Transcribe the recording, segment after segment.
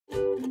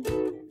Hi,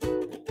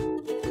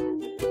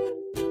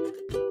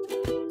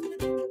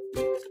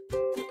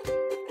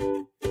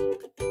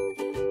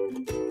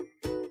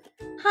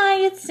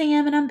 it's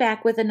Sam and I'm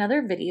back with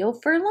another video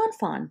for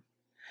lawnfawn.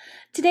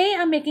 Today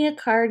I'm making a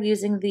card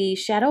using the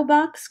Shadow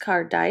Box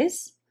card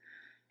dies,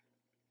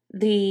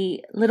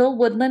 the Little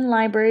Woodland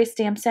Library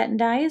stamp set and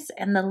dies,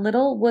 and the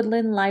Little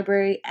Woodland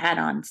Library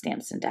add-on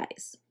stamps and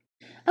dies.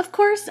 Of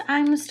course,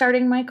 I'm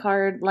starting my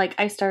card like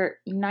I start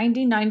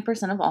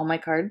 99% of all my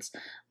cards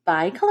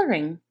by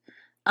coloring.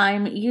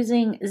 I'm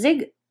using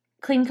Zig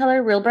Clean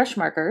Color Real Brush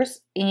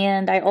markers,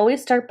 and I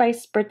always start by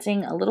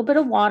spritzing a little bit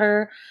of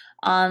water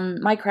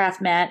on my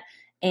craft mat,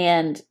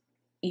 and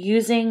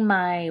using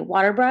my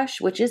water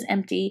brush, which is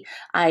empty,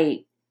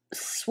 I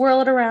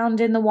swirl it around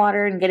in the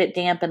water and get it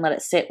damp and let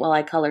it sit while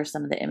I color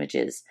some of the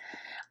images.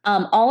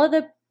 I'm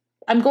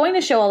going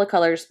to show all the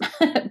colors,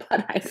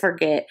 but I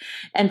forget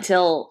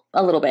until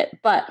a little bit.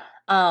 But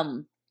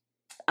I'm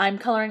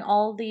coloring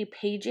all the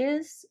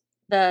pages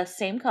the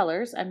same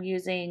colors. I'm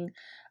using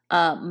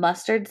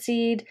mustard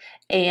seed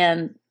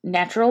and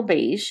natural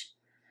beige.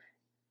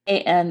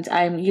 And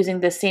I'm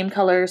using the same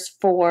colors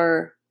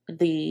for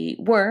the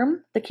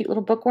worm, the cute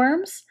little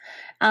bookworms,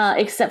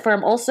 except for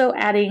I'm also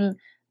adding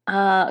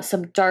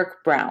some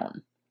dark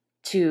brown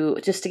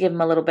just to give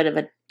them a little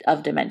bit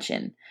of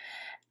dimension.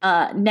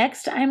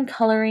 Next, I'm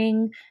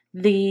coloring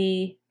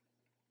the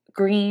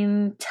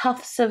green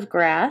tufts of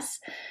grass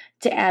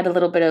to add a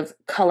little bit of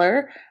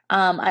color.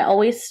 I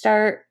always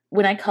start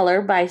when I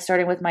color by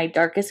starting with my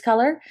darkest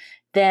color,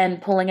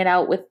 then pulling it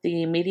out with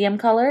the medium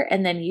color,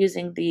 and then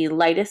using the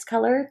lightest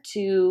color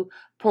to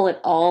pull it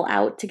all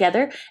out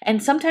together.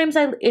 And sometimes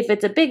if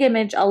it's a big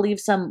image, I'll leave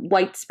some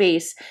white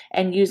space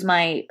and use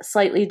my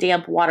slightly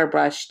damp water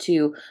brush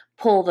to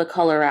pull the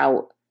color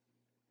out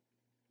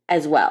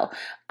as well.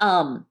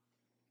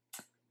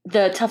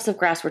 The tufts of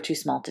grass were too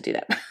small to do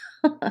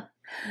that.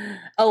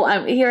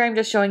 Here I'm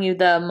just showing you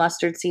the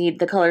mustard seed,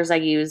 the colors I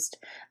used.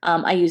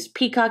 I used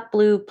peacock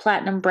blue,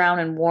 platinum brown,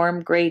 and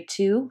warm gray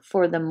 2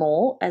 for the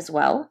mole as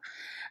well.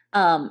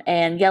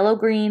 And yellow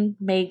green,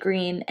 May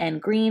green,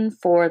 and green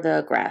for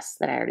the grass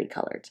that I already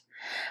colored.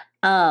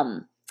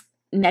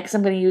 Next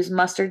I'm going to use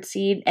mustard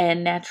seed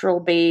and natural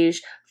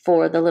beige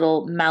for the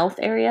little mouth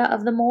area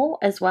of the mole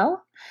as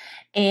well.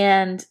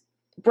 And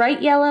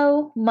bright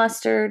yellow,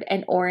 mustard,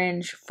 and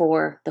orange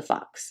for the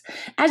fox.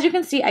 As you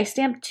can see, I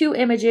stamped 2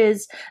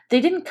 images.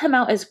 They didn't come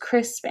out as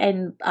crisp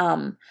and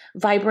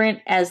vibrant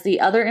as the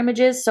other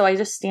images, so I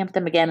just stamped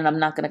them again, and I'm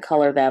not going to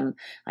color them.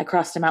 I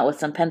crossed them out with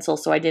some pencil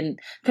so I didn't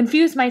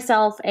confuse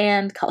myself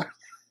and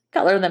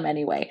color them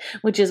anyway,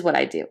 which is what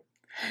I do.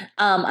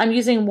 I'm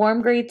using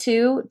warm gray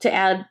 2 to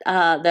add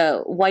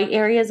the white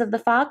areas of the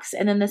fox,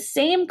 and then the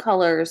same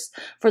colors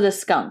for the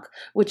skunk,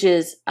 which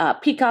is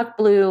peacock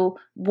blue,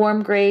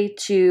 warm gray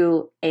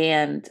 2,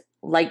 and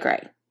light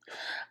gray.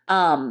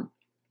 I'm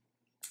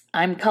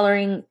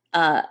coloring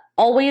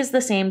always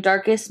the same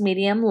darkest,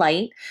 medium,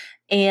 light,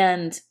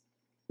 and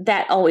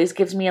that always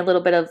gives me a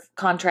little bit of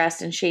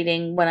contrast and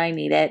shading when I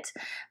need it.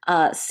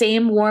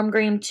 Same warm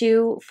green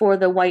 2 for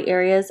the white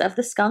areas of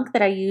the skunk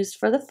that I used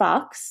for the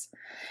fox.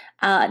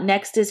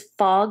 Next is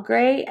fog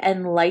gray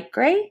and light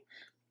gray,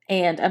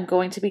 and I'm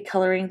going to be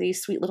coloring these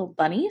sweet little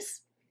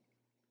bunnies.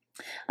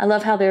 I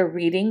love how they're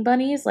reading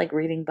bunnies, like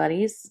reading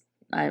buddies.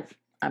 I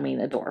mean,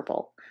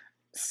 adorable.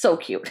 So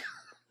cute.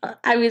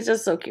 I mean, it's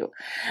just so cute.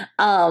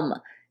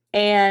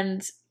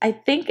 And I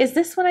think, is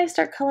this when I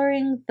start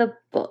coloring the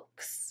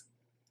books?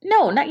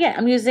 No, not yet.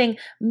 I'm using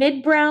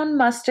mid-brown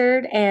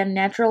mustard and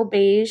natural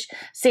beige.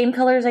 Same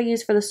colors I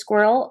use for the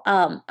squirrel.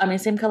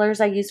 Same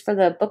colors I use for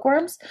the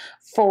bookworms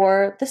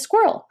for the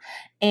squirrel.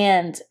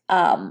 And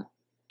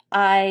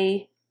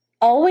I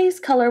always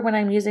color when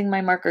I'm using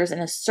my markers in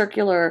a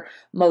circular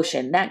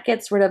motion. That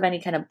gets rid of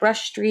any kind of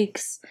brush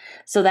streaks.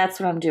 So that's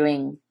what I'm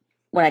doing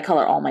when I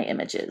color all my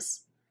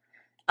images.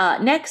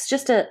 Next,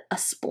 just a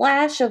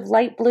splash of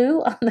light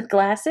blue on the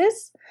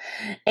glasses.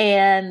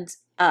 And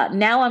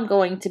now I'm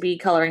going to be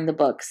coloring the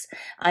books.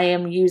 I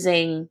am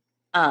using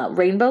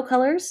rainbow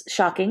colors.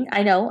 Shocking.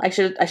 I know. I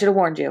should have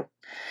warned you.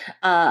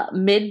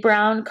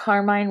 Mid-brown,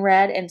 carmine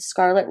red, and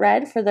scarlet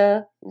red for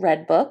the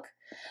red book.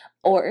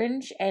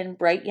 Orange and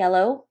bright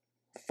yellow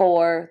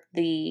for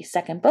the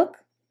second book.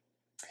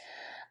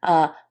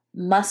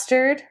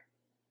 Mustard.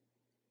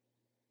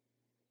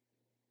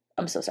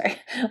 I'm so sorry.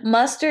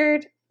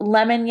 Mustard,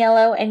 lemon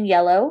yellow, and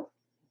yellow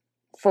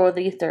for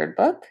the third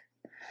book.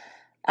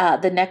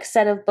 The next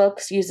set of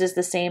books uses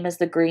the same as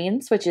the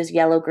greens, which is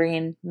yellow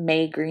green,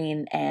 May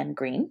green, and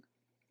green.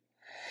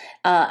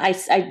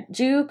 I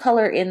do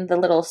color in the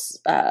little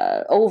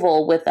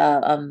oval with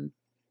the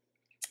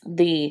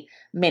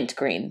mint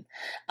green.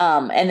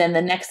 And then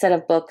the next set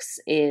of books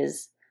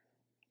is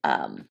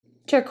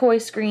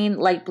turquoise green,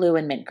 light blue,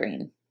 and mint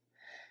green.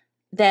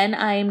 Then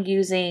I'm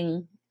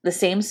using the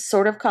same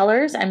sort of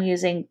colors. I'm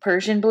using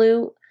Persian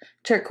blue,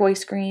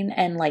 turquoise green,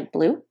 and light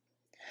blue.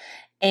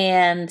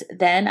 And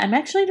then I'm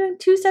actually doing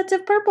 2 sets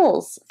of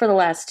purples for the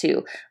last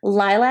 2.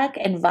 Lilac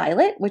and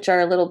violet, which are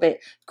a little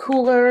bit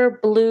cooler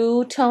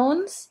blue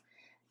tones.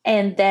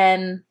 and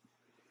then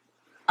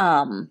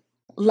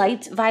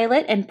light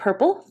violet and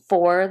purple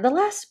for the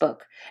last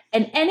book.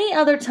 And any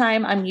other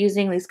time I'm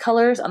using these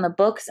colors on the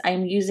books,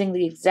 I'm using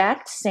the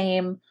exact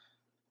same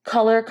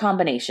color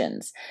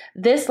combinations.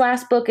 This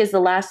last book is the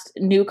last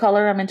new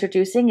color I'm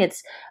introducing.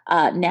 It's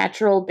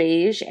natural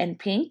beige and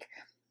pink.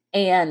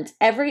 And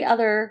every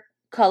other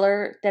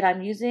color that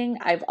I'm using,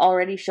 I've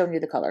already shown you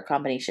the color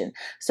combination.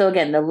 So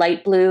again, the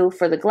light blue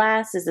for the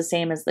glass is the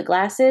same as the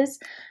glasses.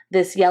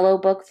 This yellow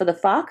book for the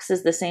fox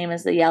is the same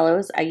as the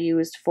yellows I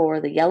used for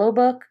the yellow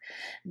book.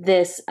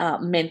 This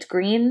mint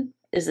green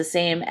is the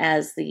same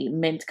as the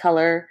mint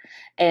color,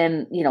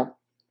 and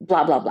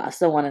blah, blah, blah,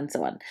 so on and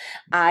so on.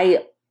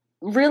 I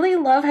really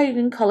love how you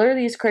can color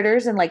these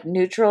critters in like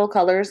neutral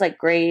colors like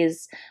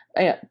grays,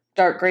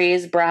 dark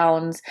grays,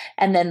 browns,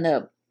 and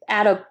then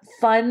add a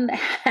fun,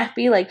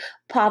 happy like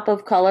pop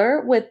of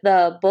color with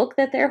the book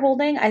that they're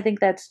holding. I think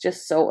that's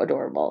just so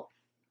adorable.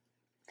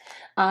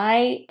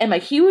 I am a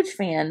huge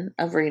fan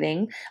of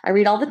reading. I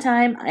read all the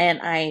time, and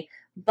I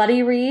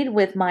buddy read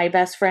with my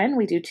best friend.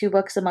 We do 2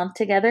 books a month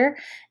together,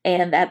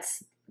 and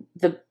that's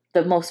the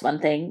most fun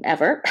thing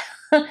ever.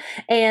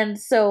 And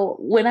so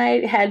when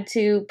I had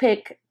to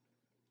pick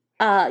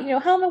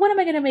what am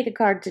I going to make a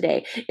card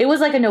today? It was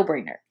like a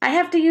no-brainer. I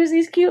have to use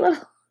this cute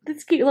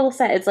little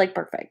set. It's like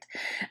perfect.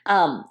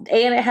 And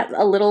it has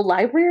a little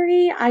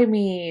library. I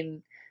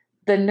mean,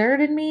 the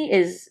nerd in me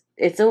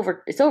it's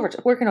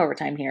working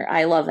overtime here.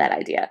 I love that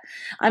idea.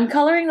 I'm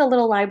coloring the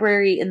little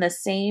library in the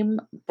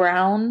same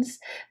browns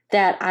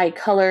that I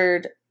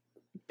colored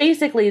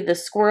basically the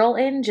squirrel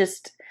in,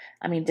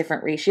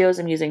 different ratios.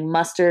 I'm using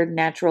mustard,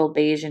 natural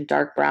beige, and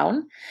dark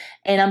brown.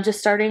 And I'm just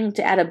starting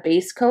to add a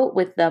base coat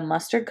with the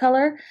mustard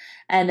color,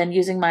 and then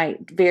using my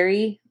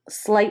very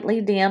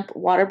slightly damp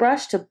water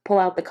brush to pull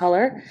out the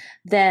color.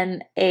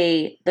 Then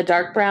the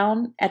dark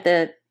brown at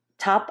the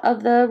top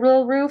of the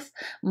little roof,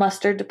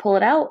 mustard to pull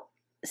it out.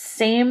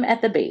 Same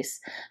at the base.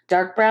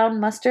 Dark brown,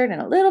 mustard,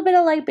 and a little bit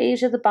of light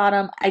beige at the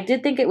bottom. I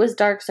did think it was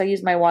dark, so I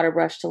used my water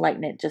brush to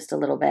lighten it just a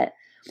little bit.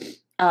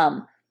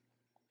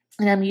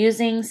 And I'm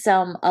using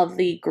some of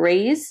the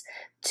grays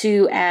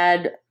to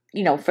add,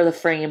 for the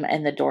frame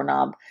and the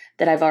doorknob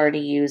that I've already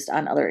used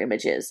on other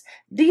images.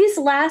 These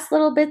last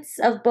little bits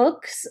of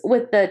books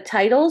with the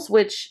titles,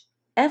 which,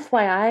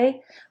 FYI,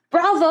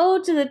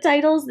 bravo to the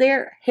titles.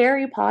 They're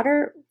Harry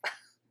Potter.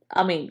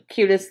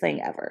 Cutest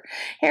thing ever.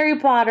 Harry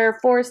Potter,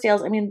 Forest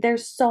Tales.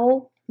 There's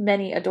so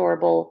many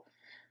adorable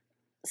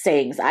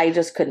sayings. I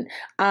just couldn't.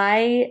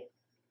 I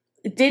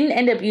didn't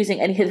end up using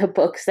any of the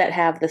books that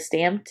have the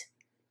stamped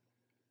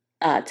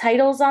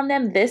titles on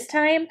them this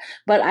time,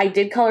 but I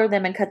did color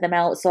them and cut them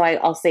out, so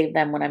I'll save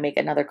them when I make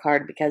another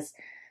card because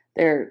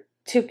they're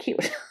too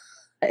cute.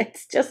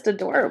 It's just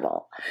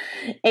adorable.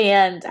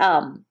 And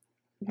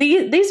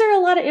these are a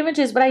lot of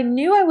images, but I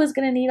knew I was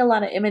going to need a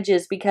lot of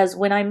images because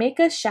when I make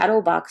a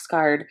shadow box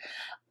card,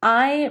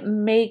 I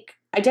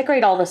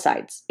decorate all the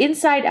sides,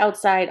 inside,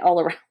 outside,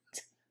 all around.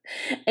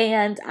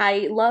 And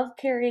I love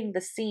carrying the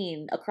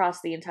scene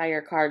across the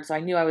entire card, so I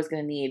knew I was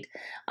going to need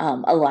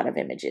a lot of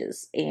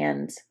images.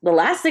 And the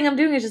last thing I'm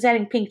doing is just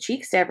adding pink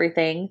cheeks to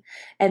everything,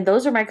 and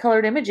those are my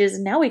colored images,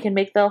 and now we can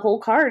make the whole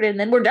card, and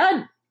then we're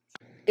done.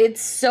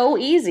 It's so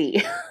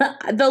easy.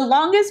 The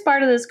longest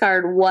part of this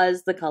card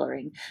was the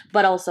coloring,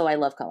 but also I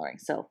love coloring,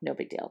 so no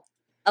big deal.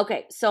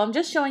 Okay, so I'm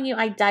just showing you,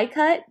 I die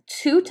cut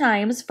 2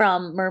 times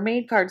from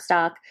Mermaid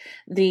cardstock,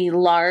 the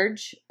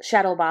large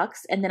shadow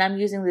box, and then I'm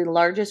using the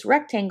largest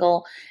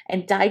rectangle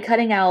and die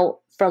cutting out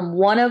from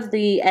one of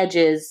the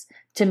edges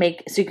so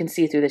you can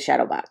see through the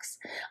shadow box.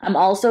 I'm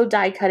also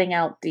die cutting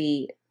out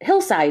the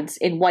hillsides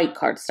in white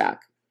cardstock.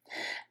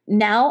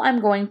 Now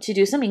I'm going to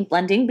do some ink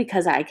blending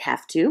because I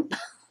have to.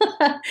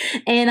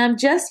 And I'm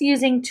just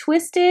using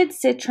Twisted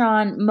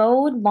Citron,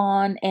 Mowed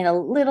Lawn, and a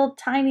little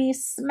tiny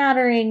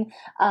smattering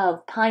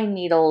of pine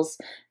needles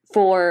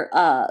for,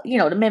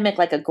 to mimic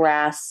like a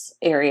grass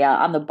area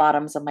on the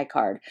bottoms of my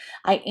card.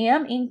 I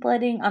am ink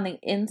blending on the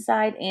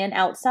inside and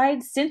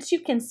outside. Since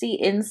you can see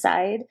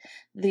inside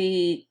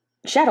the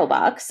shadow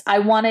box, I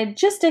wanted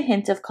just a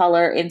hint of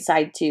color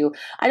inside too.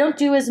 I don't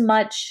do as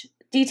much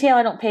detail,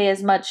 I don't pay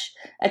as much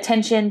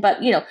attention, but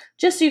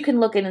just so you can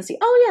look in and see,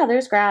 oh yeah,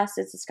 there's grass,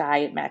 it's the sky,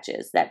 it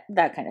matches, that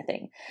kind of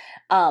thing.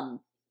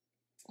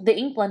 The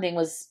ink blending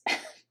was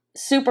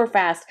super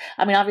fast.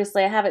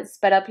 Obviously I have it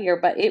sped up here,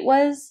 but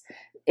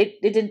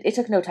it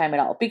took no time at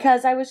all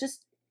because I was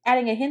just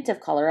adding a hint of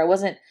color. I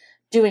wasn't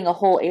doing a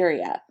whole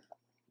area.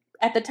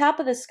 At the top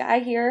of the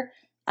sky here,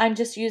 I'm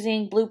just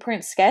using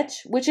Blueprint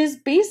Sketch, which is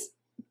basically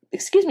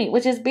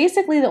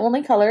the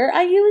only color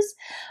I use.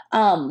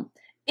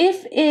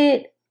 If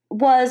it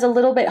was a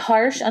little bit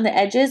harsh on the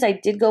edges, I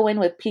did go in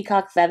with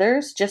Peacock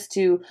Feathers just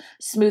to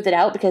smooth it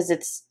out because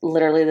it's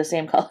literally the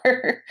same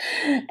color.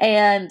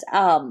 And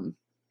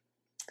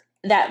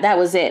that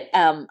was it.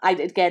 I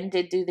again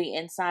did do the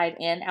inside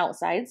and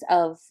outsides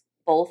of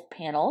both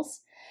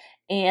panels.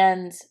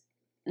 And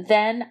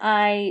then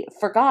I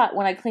forgot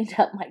when I cleaned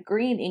up my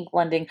green ink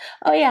blending.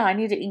 Oh yeah, I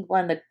need to ink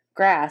blend the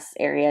grass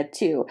area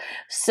too.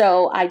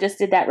 So I just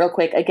did that real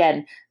quick.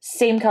 Again,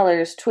 same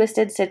colors,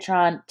 twisted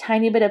citron,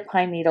 tiny bit of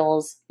pine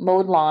needles,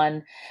 mowed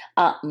lawn,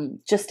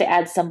 just to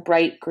add some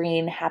bright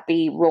green,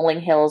 happy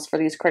rolling hills for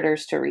these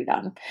critters to read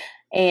on.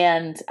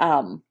 And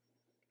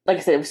like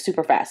I said, it was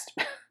super fast.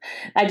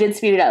 I did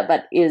speed it up,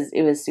 but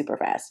it was super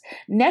fast.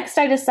 Next,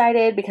 I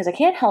decided, because I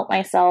can't help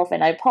myself,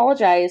 and I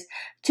apologize,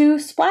 to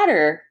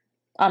splatter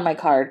on my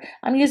card.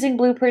 I'm using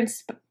Blueprint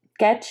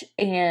Sketch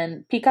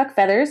and peacock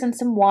feathers and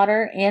some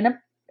water and an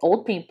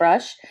old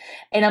paintbrush.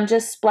 And I'm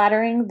just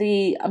splattering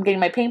I'm getting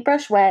my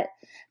paintbrush wet.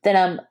 Then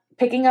I'm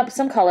picking up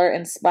some color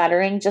and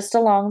splattering just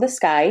along the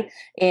sky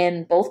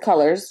in both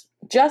colors,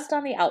 just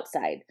on the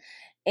outside.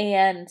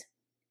 And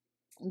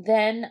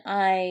then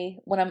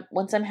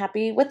once I'm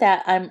happy with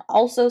that, I'm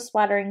also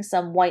splattering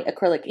some white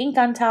acrylic ink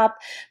on top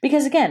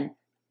because, again,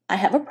 I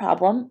have a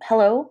problem.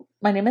 Hello,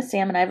 my name is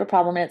Sam and I have a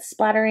problem, and it's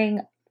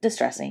splattering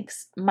distress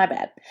inks. My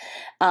bad.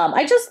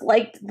 I just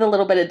liked the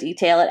little bit of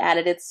detail it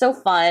added. It's so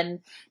fun.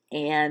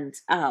 And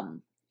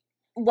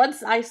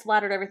once I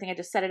splattered everything, I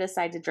just set it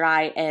aside to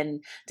dry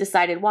and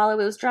decided while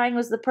it was drying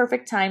was the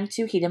perfect time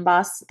to heat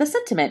emboss the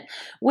sentiment,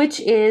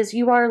 which is,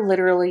 "You are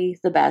literally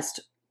the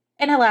best."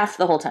 And I laughed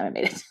the whole time I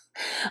made it.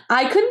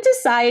 I couldn't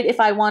decide if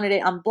I wanted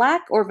it on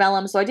black or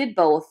vellum, so I did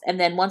both. And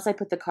then once I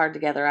put the card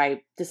together,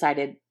 I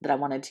decided that I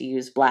wanted to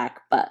use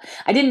black, but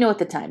I didn't know at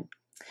the time.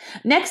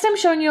 Next, I'm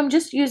showing you, I'm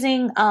just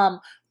using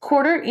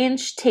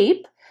 1/4-inch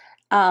tape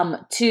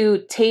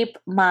to tape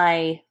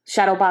my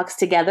shadow box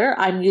together.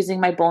 I'm using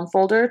my bone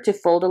folder to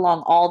fold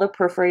along all the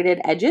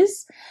perforated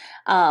edges.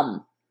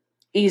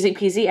 Easy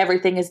peasy,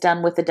 everything is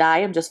done with the die.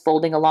 I'm just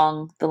folding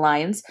along the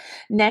lines.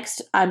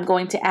 Next, I'm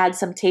going to add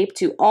some tape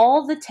to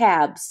all the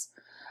tabs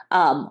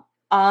on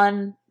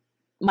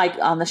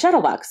the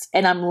shadow box,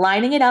 and I'm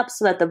lining it up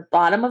so that the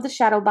bottom of the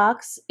shadow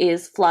box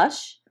is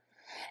flush,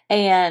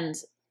 and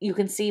you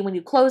can see when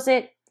you close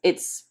it,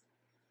 it's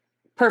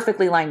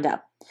perfectly lined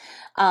up.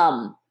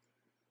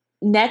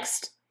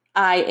 Next,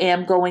 I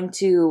am going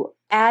to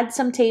add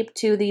some tape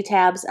to the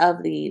tabs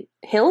of the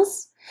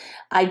hills.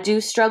 I do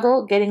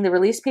struggle getting the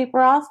release paper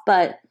off,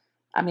 but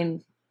I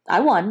mean, I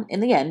won in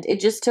the end.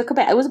 It just took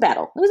it was a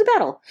battle. It was a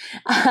battle.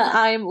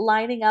 I'm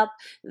lining up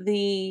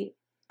the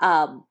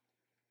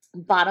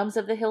bottoms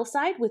of the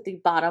hillside with the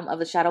bottom of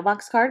the shadow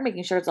box card,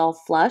 making sure it's all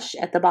flush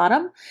at the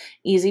bottom.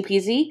 Easy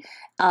peasy.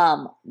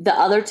 The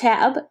other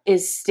tab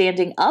is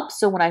standing up,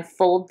 so when I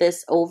fold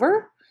this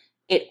over,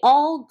 it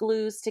all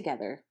glues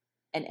together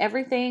and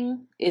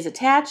everything is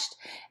attached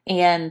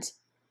and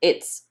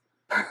it's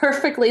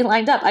perfectly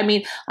lined up. I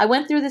mean, I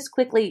went through this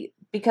quickly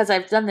because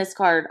I've done this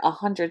card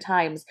 100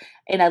 times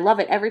and I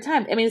love it every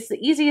time. I mean, it's the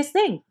easiest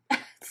thing.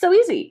 It's so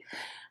easy.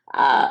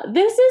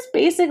 This is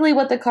basically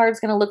what the card's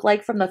going to look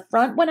like from the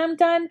front when I'm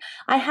done.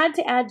 I had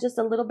to add just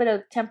a little bit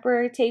of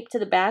temporary tape to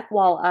the back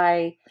while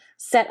I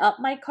set up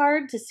my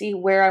card to see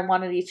where I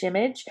wanted each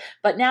image,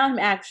 but now I'm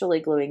actually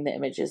gluing the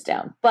images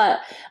down. But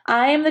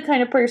I am the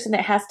kind of person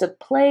that has to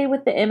play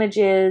with the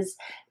images,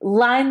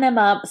 line them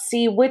up,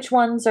 see which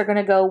ones are going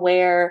to go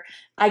where.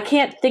 I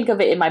can't think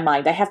of it in my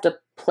mind. I have to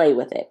play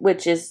with it,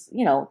 which is,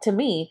 to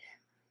me,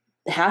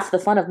 half the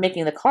fun of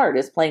making the card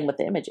is playing with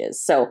the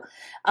images. So,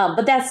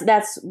 but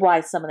that's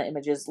why some of the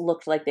images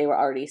looked like they were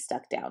already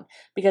stuck down,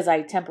 because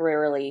I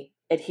temporarily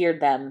adhered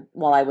them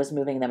while I was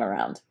moving them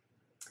around.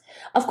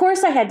 Of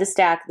course, I had to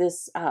stack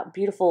this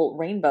beautiful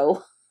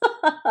rainbow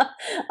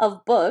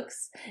of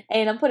books,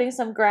 and I'm putting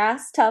some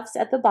grass tufts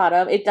at the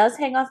bottom. It does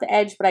hang off the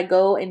edge, but I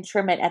go and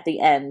trim it at the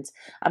end.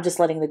 I'm just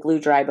letting the glue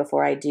dry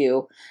before I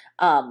do.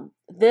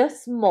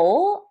 This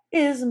mole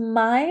is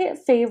my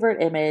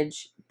favorite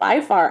image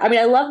by far. I mean,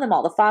 I love them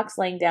all, the fox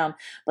laying down,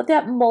 but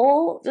that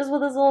mole just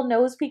with his little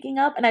nose peeking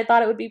up, and I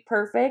thought it would be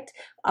perfect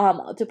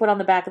to put on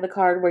the back of the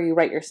card where you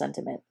write your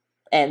sentiment.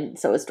 And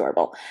so it's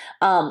adorable.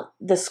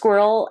 The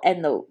squirrel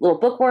and the little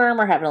bookworm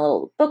are having a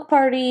little book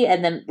party.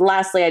 And then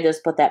lastly, I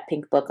just put that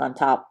pink book on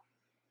top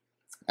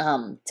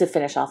to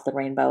finish off the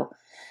rainbow.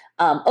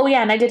 Oh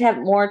yeah, and I did have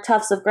more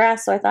tufts of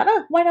grass, so I thought,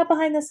 why not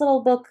behind this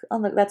little book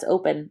that's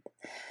open?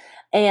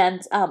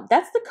 And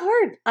that's the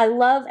card. I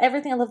love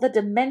everything. I love the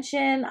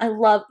dimension. I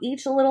love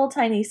each little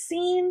tiny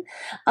scene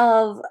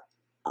of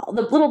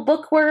the little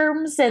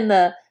bookworms and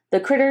the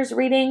critters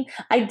reading.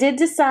 I did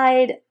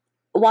decide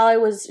while I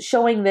was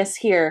showing this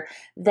here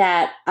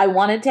that I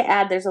wanted to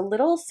add, there's a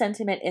little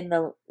sentiment in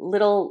the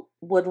little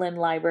Woodland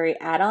Library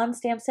add-on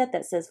stamp set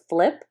that says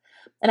flip.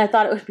 And I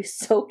thought it would be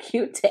so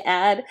cute to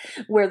add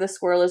where the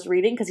squirrel is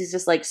reading, because he's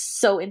just like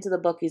so into the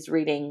book he's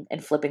reading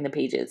and flipping the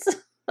pages.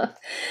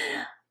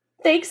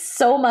 Thanks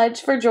so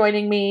much for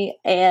joining me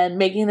and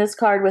making this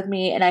card with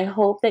me, and I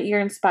hope that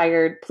you're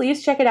inspired.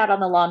 Please check it out on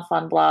the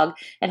lawnfawn blog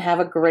and have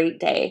a great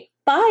day.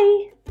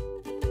 Bye!